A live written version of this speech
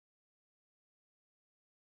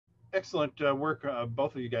Excellent work,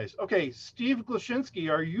 both of you guys. Okay, Steve Glischinski,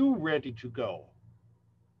 are you ready to go?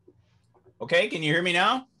 Okay, can you hear me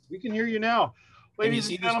now? We can hear you now, Can you ladies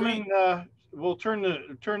and see the gentlemen. screen? We'll turn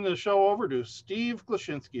the show over to Steve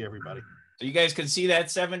Glischinski. Everybody, So you guys can see that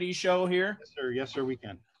 70s show here? yes, sir. Yes, sir. We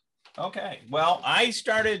can. Okay, well, I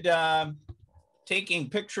started taking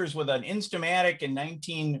pictures with an Instamatic in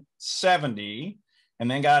 1970 and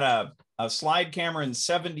then got a slide camera in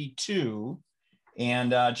 72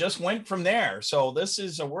 and just went from there. So this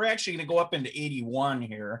is, we're actually going to go up into 81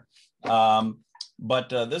 here. But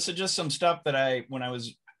this is just some stuff that when I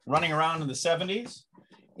was running around in the 70s.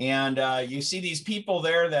 And you see these people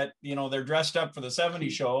there that, they're dressed up for the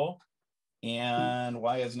 70s show. And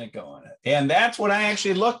why isn't it going? And that's what I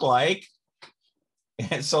actually look like.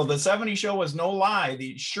 And so the 70s show was no lie.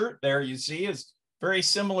 The shirt there you see is very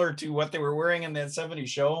similar to what they were wearing in that 70s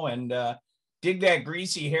show. And dig that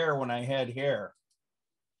greasy hair when I had hair.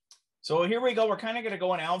 So here we go. We're kind of going to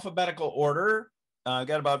go in alphabetical order. I've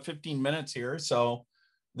got about 15 minutes here. So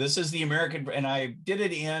this is the American, and I did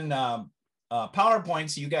it in PowerPoint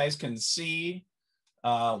so you guys can see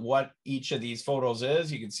what each of these photos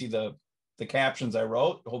is. You can see the captions I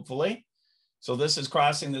wrote, hopefully. So this is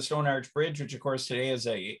crossing the Stone Arch Bridge, which of course today is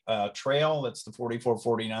a trail. That's the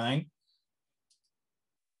 4449.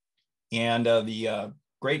 And the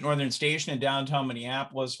Great Northern Station in downtown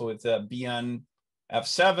Minneapolis with BNF7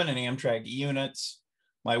 and Amtrak units.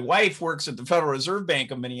 My wife works at the Federal Reserve Bank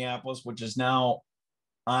of Minneapolis, which is now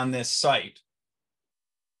on this site.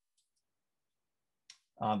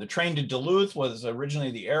 The train to Duluth was originally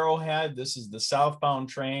the Arrowhead. This is the southbound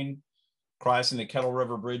train crossing the Kettle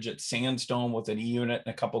River Bridge at Sandstone with an E unit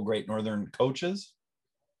and a couple Great Northern coaches.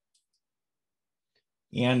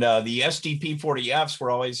 And the SDP 40Fs were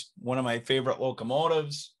always one of my favorite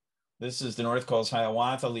locomotives. This is the North Coast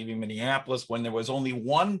Hiawatha leaving Minneapolis when there was only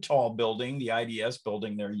one tall building, the IDS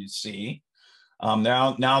building there you see.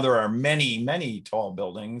 Now there are many, many tall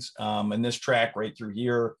buildings. And this track right through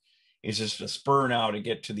here is just a spur now to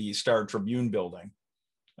get to the Star Tribune building.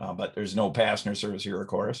 But there's no passenger service here, of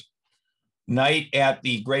course. Night at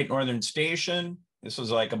the Great Northern Station. This was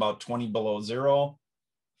like about 20 below zero.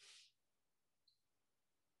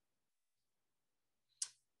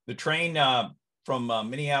 The train from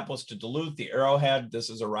Minneapolis to Duluth, the Arrowhead, this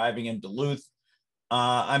is arriving in Duluth.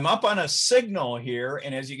 I'm up on a signal here,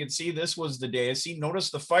 and as you can see, this was the day. See, notice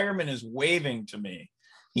the fireman is waving to me.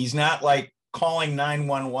 He's not like calling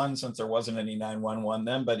 911 since there wasn't any 911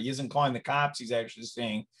 then, but he isn't calling the cops. He's actually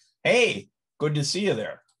saying, hey, good to see you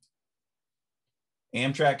there.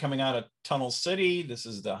 Amtrak coming out of Tunnel City. This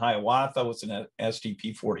is the Hiawatha with an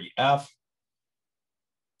SDP 40F.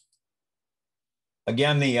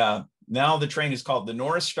 Again, now the train is called the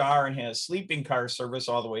North Star and has sleeping car service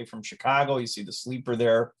all the way from Chicago. You see the sleeper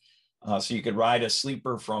there. So you could ride a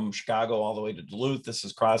sleeper from Chicago all the way to Duluth. This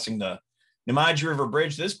is crossing the Nemadji River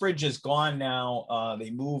Bridge. This bridge is gone now.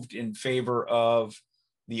 They moved in favor of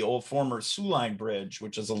the old former Sioux Line Bridge,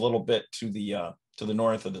 which is a little bit to the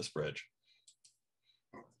north of this bridge.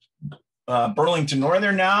 Burlington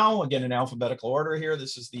Northern now, again in alphabetical order here.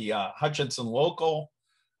 This is the Hutchinson Local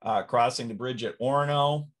crossing the bridge at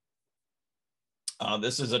Orono.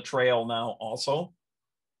 This is a trail now also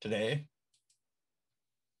today.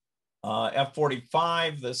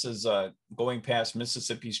 F45, this is going past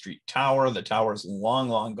Mississippi Street Tower. The tower is long,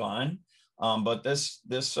 long gone. But this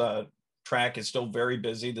track is still very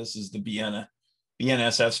busy. This is the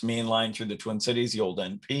BNSF's main line through the Twin Cities, the old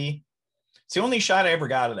NP. It's the only shot I ever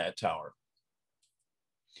got of that tower.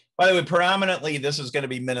 By the way, predominantly, this is going to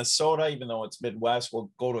be Minnesota, even though it's Midwest.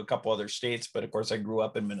 We'll go to a couple other states, but of course, I grew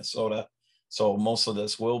up in Minnesota, so most of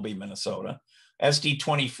this will be Minnesota.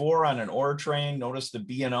 SD24 on an ore train. Notice the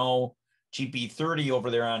B&O GP30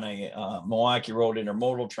 over there on a Milwaukee Road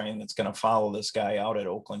intermodal train that's going to follow this guy out at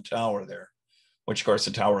Oakland Tower there, which, of course,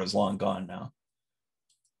 the tower is long gone now.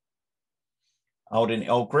 Out in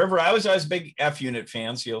Elk River, I was a big F-unit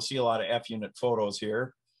fan, so you'll see a lot of F-unit photos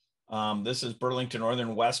here. This is Burlington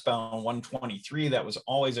Northern westbound 123. That was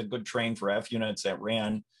always a good train for F-units that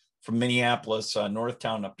ran from Minneapolis,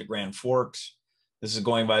 Northtown up to Grand Forks. This is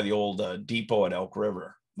going by the old depot at Elk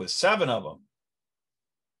River with 7 of them.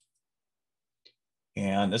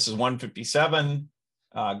 And this is 157,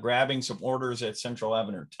 grabbing some orders at Central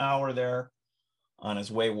Avenue Tower there on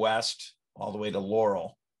his way west all the way to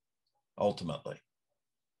Laurel, ultimately.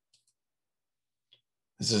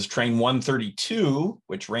 This is train 132,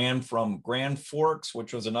 which ran from Grand Forks,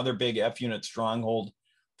 which was another big F-unit stronghold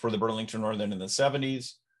for the Burlington Northern in the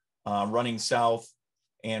 70s, running south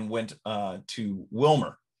and went to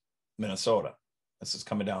Wilmer, Minnesota. This is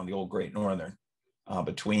coming down the old Great Northern.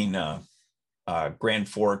 between Grand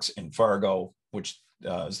Forks and Fargo, which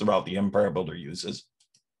is the route the Empire Builder uses.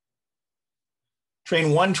 Train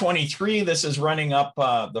 123, this is running up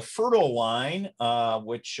the Fertile line,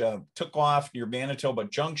 which took off near Manitoba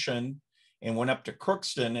Junction and went up to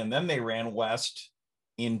Crookston, and then they ran west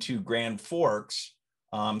into Grand Forks.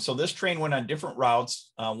 So this train went on different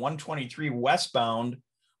routes. 123 westbound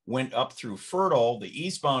went up through Fertile. The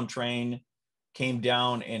eastbound train came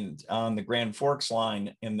down and on the Grand Forks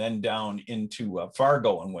line and then down into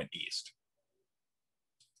Fargo and went east.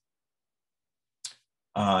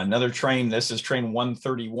 Another train, this is train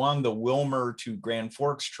 131, the Wilmer to Grand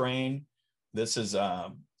Forks train. This is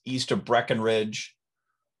east of Breckenridge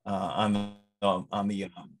on the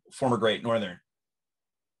former Great Northern.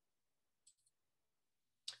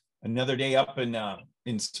 Another day up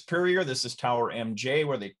in Superior, this is Tower MJ,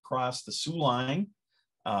 where they crossed the Sioux Line.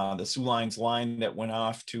 The Sioux Line's line that went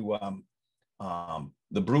off to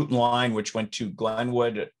the Bruton line, which went to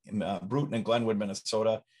Glenwood, Bruton and Glenwood,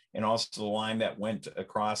 Minnesota, and also the line that went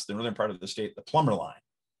across the northern part of the state, the Plummer line.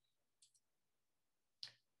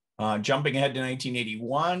 Jumping ahead to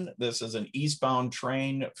 1981, this is an eastbound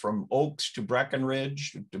train from Oaks to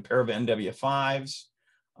Breckenridge, to a pair of NW5s,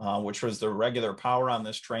 which was the regular power on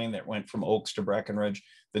this train that went from Oaks to Breckenridge.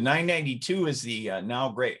 The 992 is the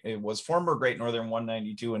it was former Great Northern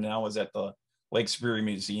 192 and now is at the Lake Superior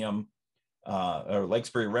Museum, or Lake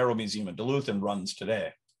Superior Railroad Museum in Duluth, and runs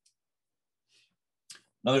today.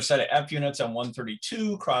 Another set of F units on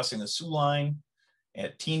 132 crossing the Sioux Line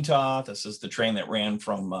at Teentaw. This is the train that ran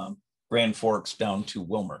from Grand Forks down to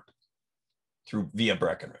Wilmer via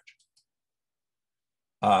Breckenridge.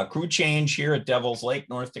 Crew change here at Devil's Lake,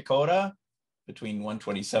 North Dakota, between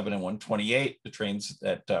 127 and 128, the trains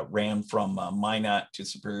that ran from Minot to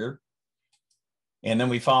Superior. And then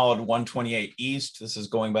we followed 128 east. This is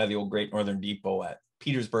going by the old Great Northern Depot at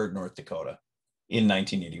Petersburg, North Dakota in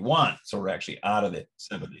 1981. So we're actually out of the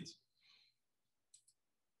 70s.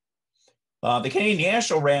 The Canadian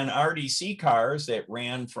National ran RDC cars that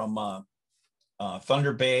ran from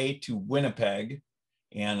Thunder Bay to Winnipeg,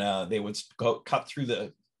 and they would cut through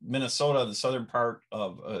the Minnesota, the southern part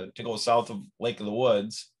of to go south of Lake of the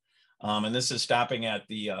Woods. And this is stopping at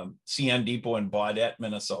the CN Depot in Baudette,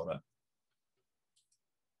 Minnesota.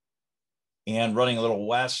 And running a little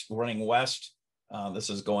west, this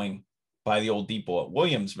is going by the old depot at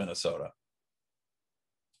Williams, Minnesota.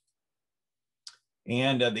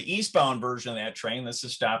 And the eastbound version of that train, this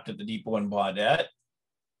is stopped at the depot in Baudette,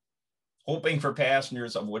 hoping for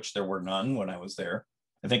passengers, of which there were none when I was there.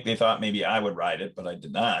 I think they thought maybe I would ride it, but I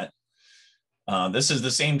did not. This is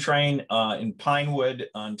the same train in Pinewood,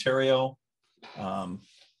 Ontario,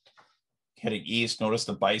 heading east. Notice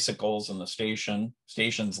the bicycles in the station.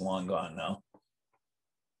 Station's long gone now.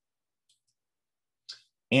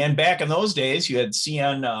 And back in those days, you had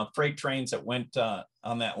CN freight trains that went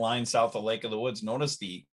on that line south of Lake of the Woods. Notice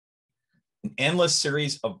the endless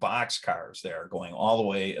series of boxcars there going all the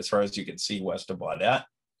way as far as you can see west of Baudette.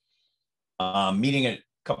 Meeting a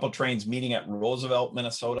couple trains meeting at Roosevelt,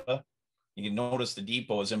 Minnesota. You can notice the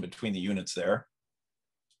depot is in between the units there.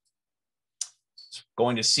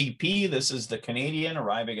 Going to CP, this is the Canadian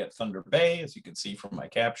arriving at Thunder Bay, as you can see from my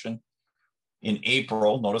caption. In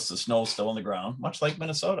April, notice the snow still on the ground, much like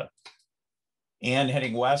Minnesota. And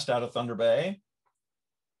heading west out of Thunder Bay.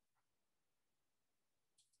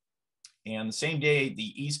 And the same day,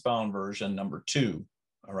 the eastbound version, number 2,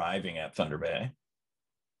 arriving at Thunder Bay.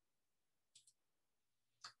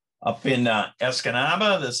 Up in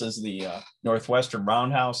Escanaba, this is the Northwestern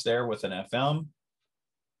Roundhouse there with an FM.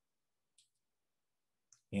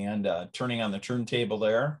 And turning on the turntable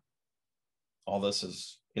there. All this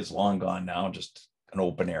is long gone now, just an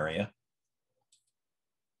open area.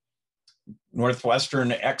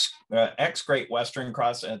 Northwestern ex-Great Western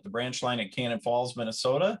crossing at the branch line at Cannon Falls,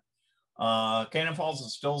 Minnesota. Cannon Falls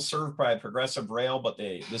is still served by Progressive Rail, but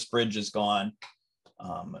this bridge is gone.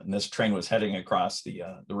 And this train was heading across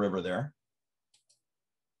the river there.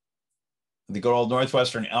 The good old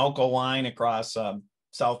Northwestern Elko line across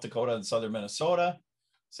South Dakota and southern Minnesota.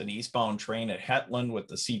 It's an eastbound train at Hetland with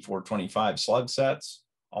the C425 slug sets.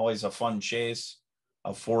 Always a fun chase.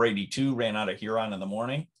 A 482 ran out of Huron in the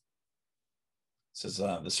morning. This is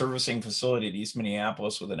the servicing facility at East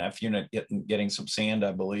Minneapolis with an F unit getting some sand,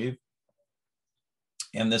 I believe.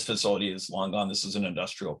 And this facility is long gone. This is an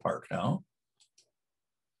industrial park now.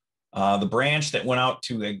 The branch that went out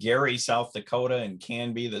to Gary, South Dakota and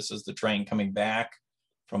Canby. This is the train coming back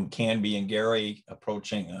from Canby and Gary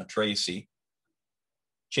approaching Tracy.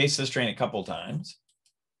 Chased this train a couple times.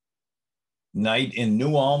 Night in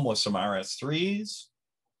New Ulm with some RS3s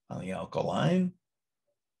on the Elko line.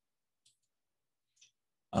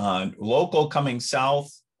 Local coming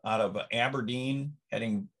south out of Aberdeen,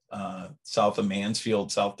 heading south of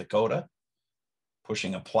Mansfield, South Dakota,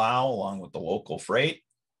 pushing a plow along with the local freight.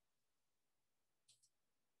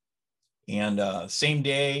 And same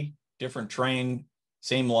day, different train,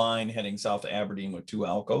 same line, heading south of Aberdeen with 2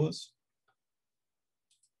 Alcos.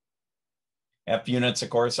 F units, of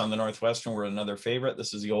course, on the Northwestern were another favorite.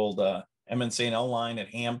 This is the old M&St.L. line at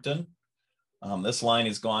Hampton. This line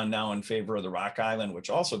is gone now in favor of the Rock Island, which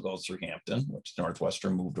also goes through Hampton, which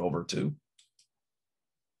Northwestern moved over to.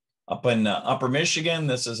 Up in Upper Michigan,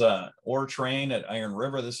 this is a ore train at Iron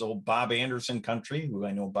River. This is old Bob Anderson country, who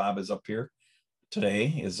I know Bob is up here today,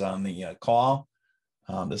 is on the call.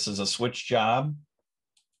 This is a switch job.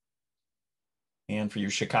 And for you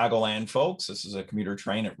Chicagoland folks, this is a commuter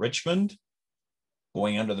train at Richmond,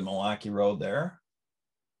 going under the Milwaukee Road there.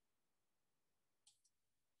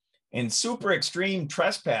 And super extreme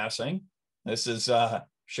trespassing. This is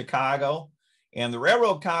Chicago. And the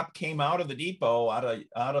railroad cop came out of the depot, out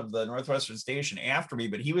of the Northwestern station after me,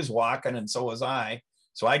 but he was walking and so was I.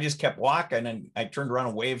 So I just kept walking and I turned around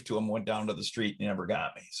and waved to him, went down to the street and he never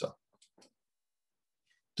got me. So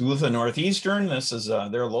Duluth and Northeastern, this is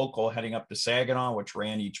their local heading up to Saginaw, which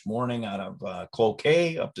ran each morning out of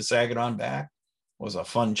Cloquet up to Saginaw and back. Was a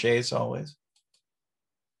fun chase always.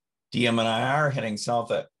 DM&IR heading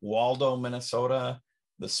south at Waldo, Minnesota.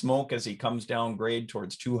 The smoke as he comes down grade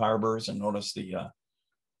towards Two Harbors, and notice the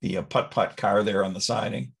putt-putt car there on the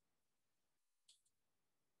siding.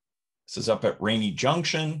 This is up at Rainy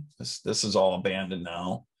Junction. This is all abandoned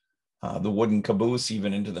now. The wooden caboose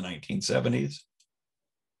even into the 1970s.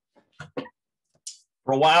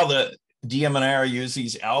 For a while, the DM&IR used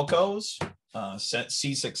these Alcos,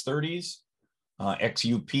 C630s.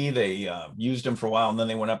 XUP, they used them for a while, and then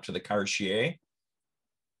they went up to the Cartier.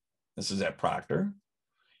 This is at Proctor.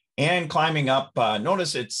 And climbing up,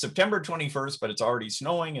 notice it's September 21st, but it's already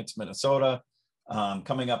snowing. It's Minnesota.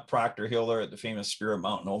 Coming up Proctor Hill there at the famous Spirit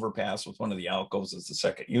Mountain overpass with one of the Alcos as the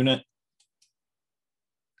second unit.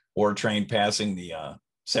 Ore train passing the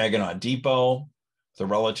Saginaw Depot, the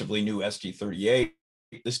relatively new ST-38.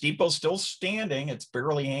 This depot's still standing. It's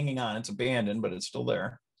barely hanging on. It's abandoned, but it's still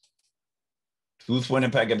there. Duluth,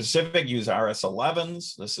 Winnipeg, and Pacific use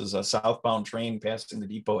RS-11s. This is a southbound train passing the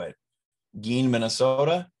depot at Gein,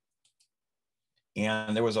 Minnesota.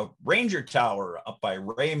 And there was a Ranger Tower up by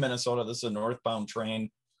Ray, Minnesota. This is a northbound train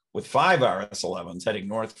with 5 RS-11s heading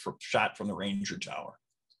north for shot from the Ranger Tower.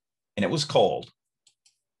 And it was cold.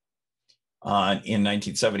 In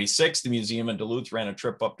 1976, the museum in Duluth ran a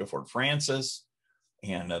trip up to Fort Francis.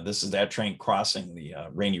 And this is that train crossing the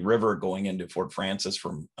Rainy River going into Fort Francis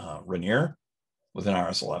from Rainier with an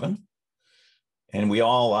RS-11. And we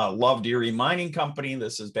all loved Erie Mining Company.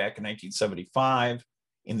 This is back in 1975,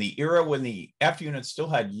 in the era when the F units still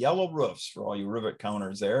had yellow roofs for all you rivet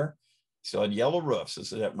counters there. Still had yellow roofs.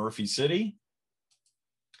 This is at Murphy City.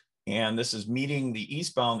 And this is meeting the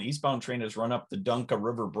eastbound. The eastbound train has run up the Dunka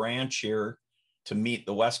River branch here to meet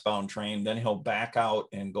the westbound train. Then he'll back out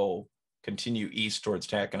and go continue east towards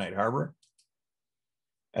Taconite Harbor.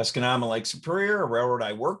 Escanaba Lake Superior, a railroad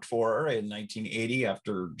I worked for in 1980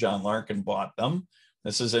 after John Larkin bought them.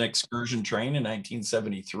 This is an excursion train in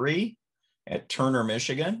 1973 at Turner,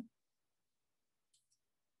 Michigan.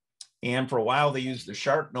 And for a while, they used the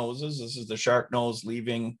shark noses. This is the shark nose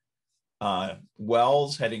leaving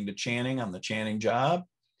Wells, heading to Channing on the Channing job.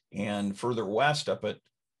 And further west up at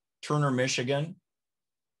Turner, Michigan,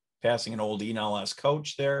 passing an old NLS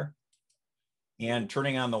coach there. And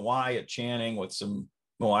turning on the Y at Channing with some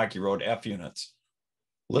Milwaukee Road F units.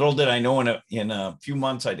 Little did I know in a few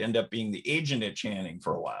months, I'd end up being the agent at Channing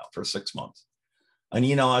for a while, for 6 months. An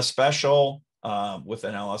NLS special with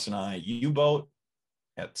an LS&I U-boat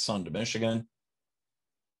at Sunda, Michigan.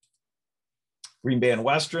 Green Bay and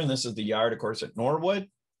Western, this is the yard, of course, at Norwood.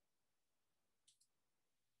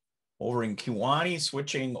 Over in Kewanee,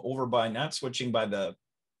 switching over by, not switching by the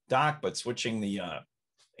dock, but switching the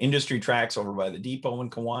industry tracks over by the depot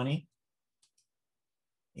in Kewanee.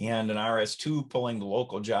 And an RS-2 pulling the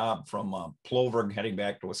local job from Plover heading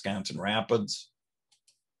back to Wisconsin Rapids.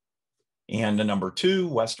 And a number 2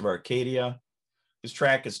 west of Arcadia. This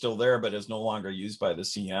track is still there, but is no longer used by the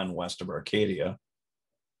CN west of Arcadia.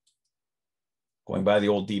 Going by the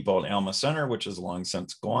old depot at Alma Center, which is long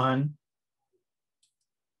since gone.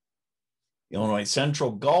 Illinois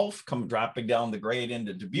Central Gulf dropping down the grade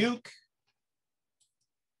into Dubuque.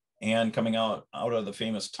 And coming out of the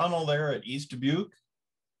famous tunnel there at East Dubuque.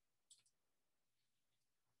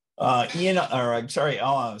 Sioux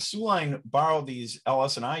Line borrowed these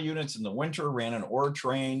LS&I units in the winter, ran an ore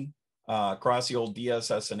train across the old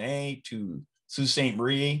DSS&A to Sault Ste.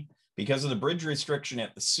 Marie. Because of the bridge restriction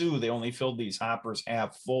at the Sioux, they only filled these hoppers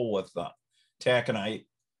half full with taconite.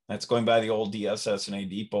 That's going by the old DSS&A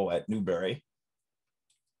depot at Newberry.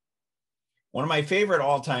 One of my favorite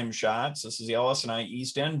all-time shots, this is the LS&I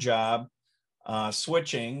East End job,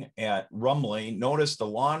 switching at Rumley. Notice the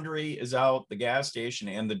laundry is out, the gas station,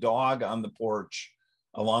 and the dog on the porch,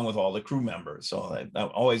 along with all the crew members. So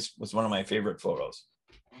that always was one of my favorite photos.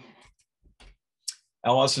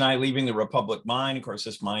 LS&I leaving the Republic mine. Of course,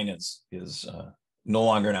 this mine is no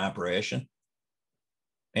longer in operation.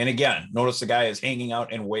 And again, notice the guy is hanging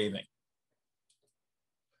out and waving.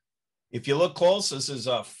 If you look close, this is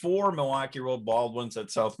 4 Milwaukee Road Baldwins at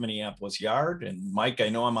South Minneapolis Yard. And Mike, I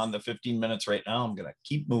know I'm on the 15 minutes right now. I'm going to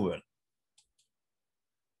keep moving.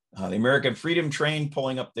 The American Freedom Train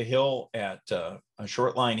pulling up the hill at a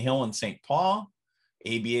short line hill in St. Paul.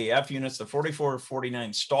 ABA F units, the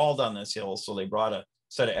 4449 stalled on this hill, so they brought a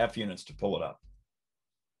set of F units to pull it up.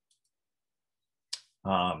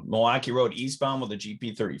 Milwaukee Road eastbound with a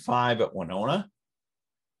GP35 at Winona.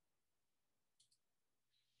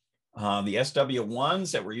 The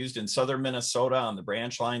SW1s that were used in southern Minnesota on the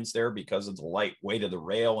branch lines there because of the light weight of the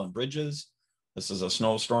rail and bridges. This is a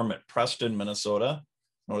snowstorm at Preston, Minnesota.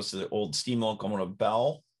 Notice the old steam locomotive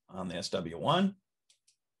bell on the SW1.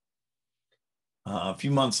 A few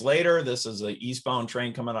months later, this is an eastbound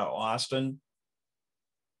train coming out of Austin.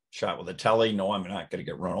 Shot with a tele. No, I'm not going to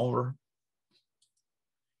get run over.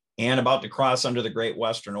 And about to cross under the Great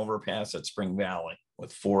Western Overpass at Spring Valley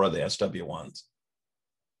with 4 of the SW1s.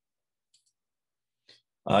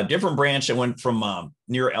 Different branch that went from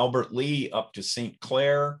near Albert Lee up to St.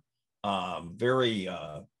 Clair. Very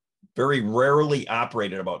rarely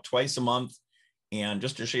operated, about twice a month. And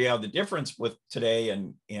just to show you how the difference with today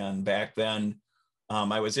and back then,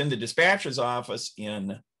 I was in the dispatcher's office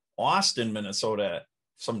in Austin, Minnesota,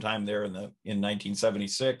 sometime there in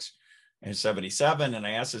 1976 and 77. And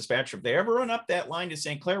I asked the dispatcher, if they ever run up that line to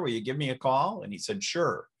St. Clair, will you give me a call? And he said,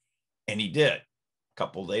 sure. And he did. A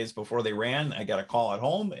couple of days before they ran, I got a call at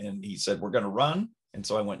home and he said, we're going to run. And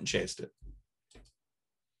so I went and chased it.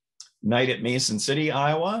 Night at Mason City,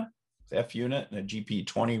 Iowa, F unit and a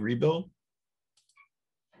GP20 rebuild.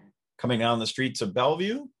 Coming down the streets of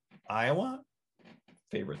Bellevue, Iowa,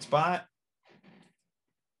 favorite spot.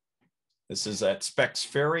 This is at Specs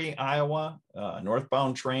Ferry, Iowa,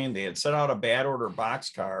 northbound train. They had set out a bad order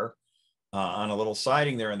boxcar on a little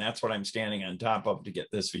siding there, and that's what I'm standing on top of to get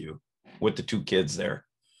this view with the 2 kids there.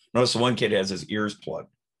 Notice the one kid has his ears plugged.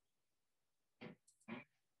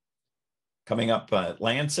 Coming up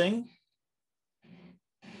Lansing,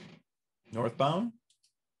 northbound.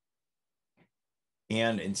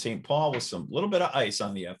 And in St. Paul with some little bit of ice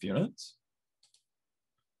on the F units.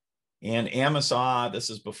 And Amasa, this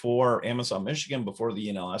is before Amasa, Michigan, before the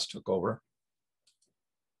NLS took over.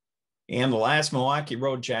 And the last Milwaukee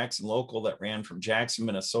Road Jackson local that ran from Jackson,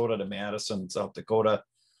 Minnesota to Madison, South Dakota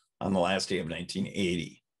on the last day of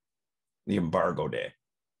 1980, the embargo day.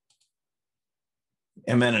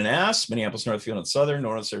 MN&S, Minneapolis Northfield and Southern.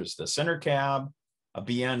 Notice there's the center cab, a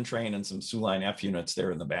BN train, and some Sioux Line F units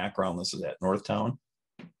there in the background. This is at Northtown.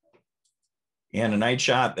 And a night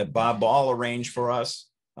shot that Bob Ball arranged for us,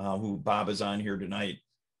 who Bob is on here tonight.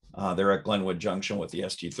 They're at Glenwood Junction with the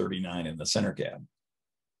ST-39 in the center cab.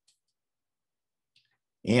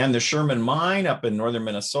 And the Sherman Mine up in northern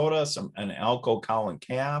Minnesota, an Alco cow and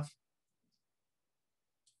calf.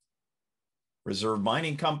 Reserve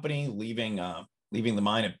Mining Company leaving the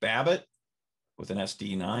mine at Babbitt with an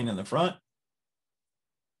SD9 in the front.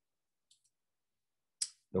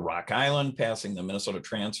 The Rock Island passing the Minnesota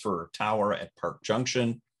Transfer Tower at Park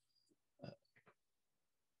Junction.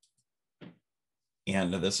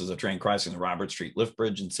 And this is a train crossing the Robert Street Lift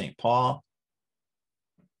Bridge in St. Paul.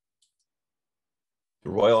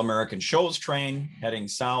 The Royal American Shows train heading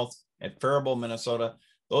south at Faribault, Minnesota.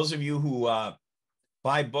 Those of you who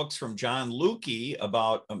buy books from John Lukey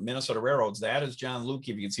about Minnesota railroads, that is John Lukey.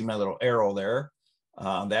 If you can see my little arrow there,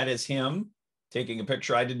 that is him taking a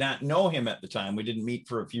picture. I did not know him at the time. We didn't meet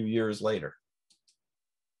for a few years later.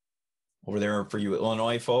 Over there for you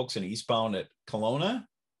Illinois folks, and eastbound at Kelowna.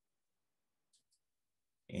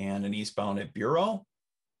 And an eastbound at Bureau.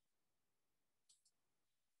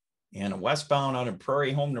 And a westbound out in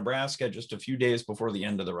Prairie Home, Nebraska, just a few days before the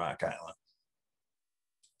end of the Rock Island.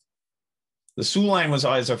 The Sioux Line was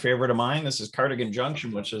always a favorite of mine. This is Cardigan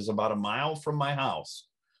Junction, which is about a mile from my house.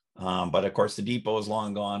 But of course, the depot is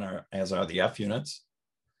long gone, as are the F units.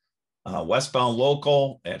 Westbound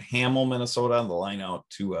local at Hamel, Minnesota, on the line out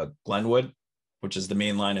to Glenwood, which is the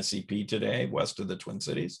main line of CP today, west of the Twin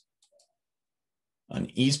Cities. An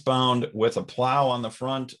eastbound with a plow on the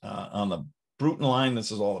front on the Bruton line,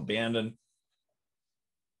 this is all abandoned.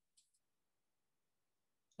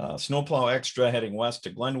 Snowplow extra heading west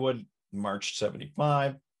to Glenwood, March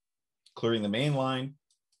 75, clearing the main line.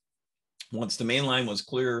 Once the main line was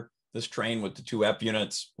clear, this train with the 2 F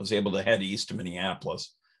units was able to head east to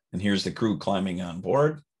Minneapolis. And here's the crew climbing on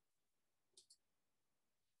board.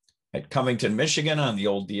 At Covington, Michigan on the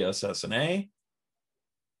old DSS&A.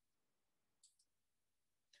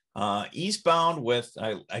 Eastbound with,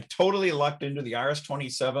 I totally lucked into the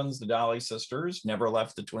RS-27s, the Dolly sisters, never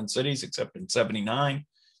left the Twin Cities except in 79.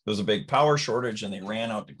 There was a big power shortage and they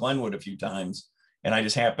ran out to Glenwood a few times. And I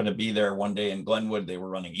just happened to be there one day in Glenwood. They were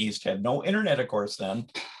running east, had no internet, of course, then,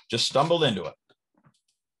 just stumbled into it.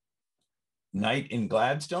 Night in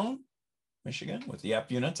Gladstone, Michigan with the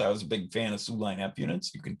F units. I was a big fan of Sioux Line F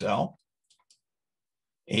units, you can tell.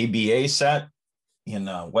 ABA set in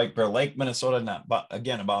White Bear Lake, Minnesota,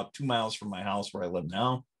 again, about 2 miles from my house where I live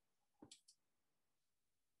now.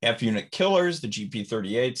 F unit killers, the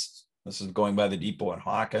GP38s. This is going by the depot at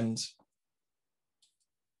Hawkins.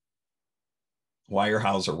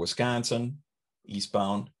 Weyerhaeuser, Wisconsin,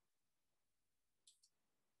 eastbound.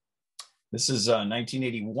 This is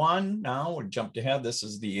 1981 now. We jumped ahead. This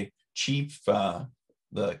is the chief, the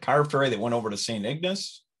car ferry that went over to St.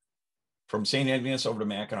 Ignace. From St. Ignace over to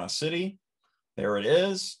Mackinac City. There it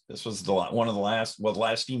is. This was one of the last, well, the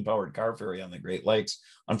last steam-powered car ferry on the Great Lakes.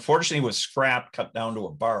 Unfortunately, it was scrapped, cut down to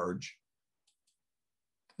a barge.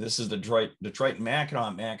 This is Detroit and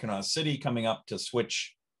Mackinac City coming up to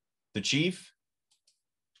switch the chief.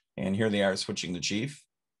 And here they are switching the chief.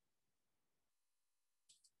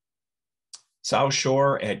 South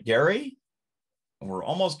Shore at Gary. And we're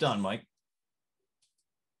almost done, Mike.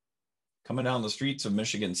 Coming down the streets of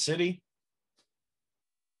Michigan City.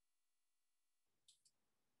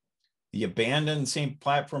 The abandoned St.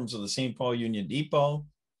 platforms of the St. Paul Union Depot,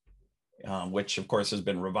 which of course has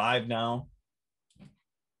been revived now.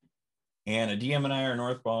 And a DM&I are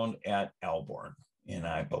northbound at Alborn. And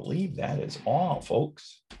I believe that is all,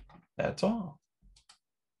 folks. That's all.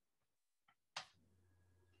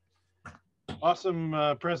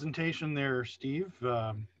 Awesome presentation there, Steve.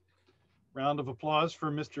 Round of applause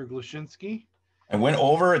for Mr. Glischinski. I went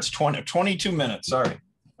over, it's 22 minutes, sorry.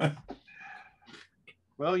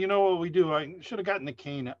 Well, you know what we do. I should have gotten the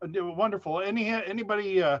cane. Wonderful.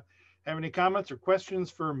 Anybody have any comments or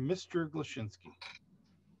questions for Mr. Glischinski?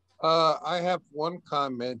 I have one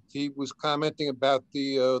comment. He was commenting about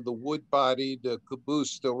the wood-bodied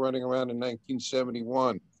caboose still running around in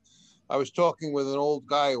 1971. I was talking with an old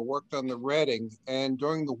guy who worked on the Reading, and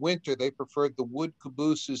during the winter, they preferred the wood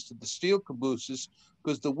cabooses to the steel cabooses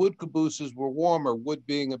because the wood cabooses were warmer, wood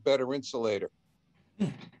being a better insulator.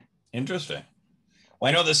 Interesting. Well,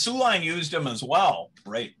 I know the Sioux Line used them as well,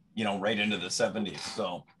 right? Right into the 70s.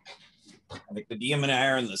 So I think the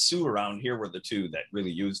DM&I and the Sioux around here were the two that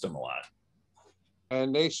really used them a lot.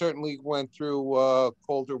 And they certainly went through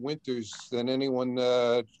colder winters than anyone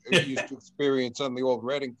used to experience on the old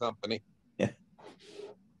Reading Company. Yeah,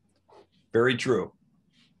 very true.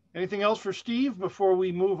 Anything else for Steve before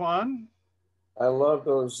we move on? I love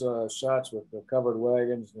those shots with the covered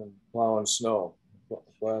wagons and plowing snow,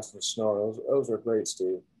 blasting snow. Those are great,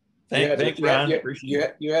 Steve. Thanks, Ron.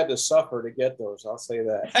 You had to suffer to get those. I'll say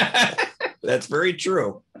that. That's very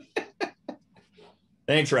true.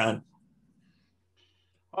 Thanks, Ron.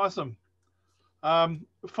 Awesome.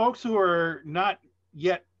 Folks who are not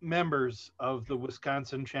yet members of the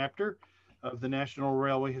Wisconsin chapter of the National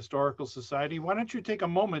Railway Historical Society, why don't you take a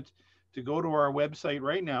moment to go to our website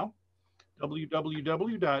right now,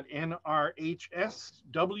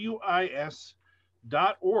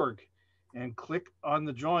 www.nrhswis.org, and click on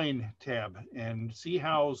the Join tab and see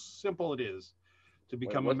how simple it is to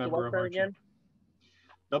become a member of our chapter.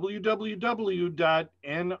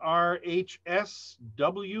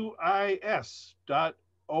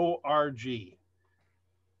 www.nrhswis.org.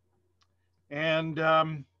 And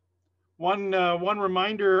one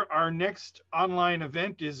reminder, our next online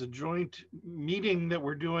event is a joint meeting that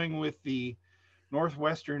we're doing with the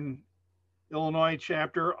Northwestern Illinois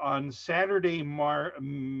chapter on Saturday,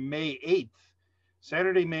 May 8th.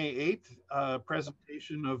 Saturday, May 8th,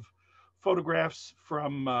 presentation of photographs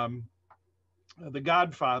from The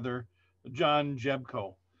Godfather, John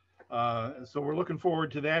Jebko. So we're looking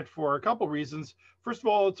forward to that for a couple reasons. First of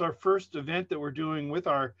all, it's our first event that we're doing with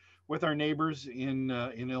our neighbors in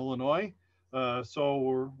Illinois. So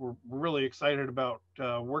we're really excited about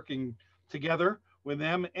working together with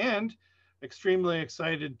them, and extremely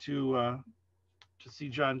excited to see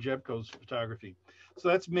John Jebko's photography. So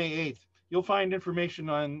that's May 8th. You'll find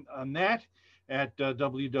information on that at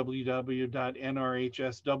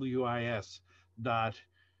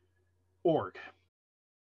www.nrhswis.org.